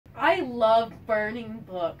I love burning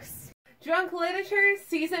books. Drunk Literature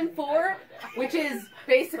Season 4, which is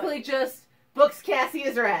basically just books Cassie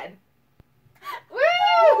has read.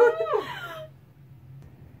 Woo!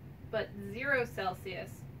 But 0 Celsius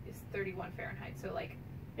is 31 Fahrenheit, so like...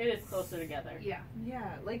 It is closer together. Yeah.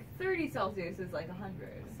 Yeah, like 30 Celsius is like 100.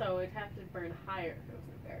 So it'd have to burn higher if it was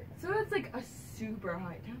in Fahrenheit. So it's like a super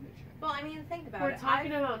high temperature. Well, I mean, think about We're it.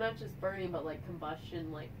 talking about not just burning, but like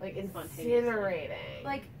combustion, like incinerating.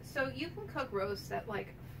 Like, so you can cook roasts at like,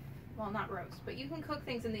 well, not roast, but you can cook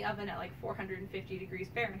things in the oven at like 450 degrees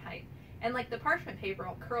Fahrenheit. And like the parchment paper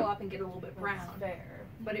will curl up and get a little bit brown. That's fair.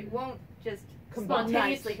 But it won't just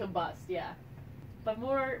spontaneously combust, yeah. But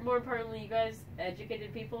more importantly, you guys,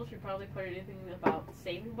 educated people, should probably put anything about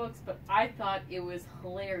saving books, but I thought it was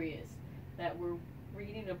hilarious that we're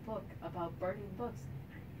reading a book about burning books.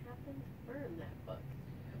 I happened to burn that book.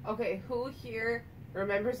 Okay, who here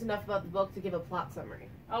remembers enough about the book to give a plot summary?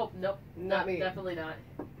 Oh, nope. Not me. Definitely not.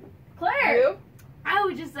 Claire! You? I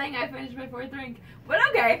was just saying I finished my 4th drink. But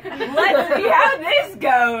okay, let's see how this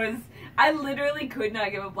goes. I literally could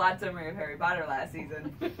not give a plot summary of Harry Potter last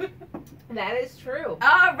season. That is true.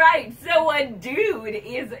 Alright, so a dude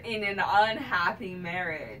is in an unhappy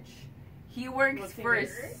marriage. He works for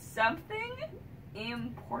something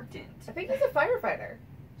important. I think he's a firefighter.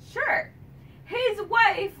 Sure. His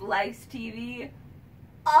wife likes TV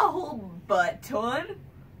a whole butt ton.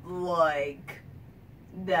 Like,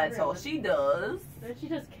 that's all she does. Then she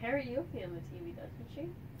does karaoke on the TV, doesn't she?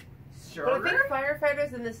 Sure. But I think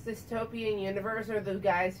firefighters in this dystopian universe are the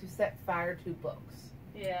guys who set fire to books.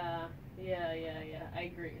 Yeah. I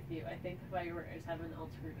agree with you. I think the firefighters have an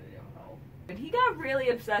alternative role. But he got really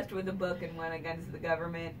obsessed with the book and went against the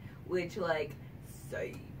government, which, like,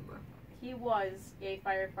 same. He was a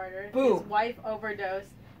firefighter. Boom. His wife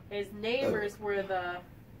overdosed. His neighbors were the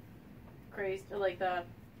crazy, like the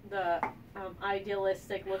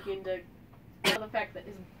idealistic looking to the fact that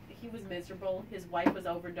he was miserable. His wife was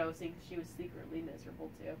overdosing. She was secretly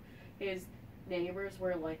miserable too. His neighbors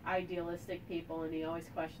were like idealistic people, and he always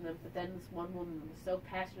questioned them. But then this one woman was so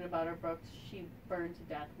passionate about her books, she burned to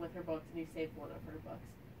death with her books, and he saved one of her books.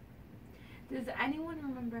 Does anyone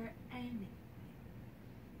remember any?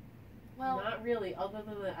 Well, not really. Other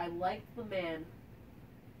than that, I liked the man.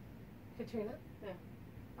 Katrina?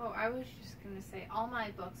 oh, I was just going to say, all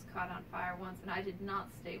my books caught on fire once, and I did not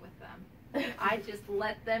stay with them. I just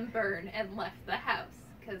let them burn and left the house,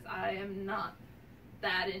 because I am not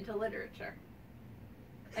that into literature.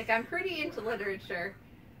 Like, I'm pretty into literature,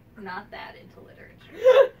 not that into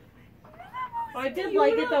literature. I did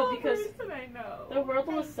like it though because I know. the world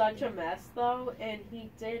was such a mess though, and he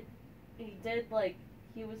like,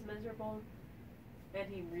 he was miserable, and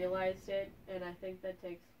he realized it, and I think that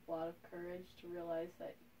takes a lot of courage to realize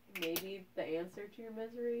that maybe the answer to your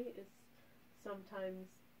misery is sometimes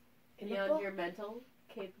beyond your mental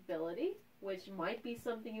capability, which might be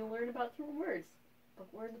something you learn about through words.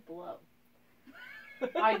 But words blow.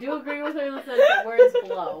 I do agree with her in the sense that words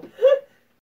blow.